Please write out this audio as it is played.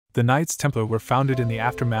The Knights Templar were founded in the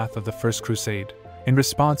aftermath of the First Crusade, in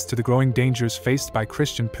response to the growing dangers faced by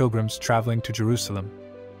Christian pilgrims traveling to Jerusalem.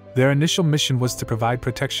 Their initial mission was to provide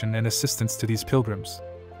protection and assistance to these pilgrims,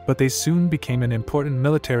 but they soon became an important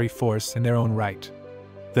military force in their own right.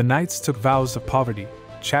 The Knights took vows of poverty,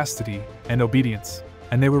 chastity, and obedience,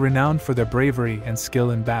 and they were renowned for their bravery and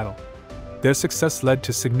skill in battle. Their success led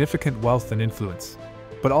to significant wealth and influence,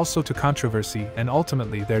 but also to controversy and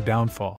ultimately their downfall.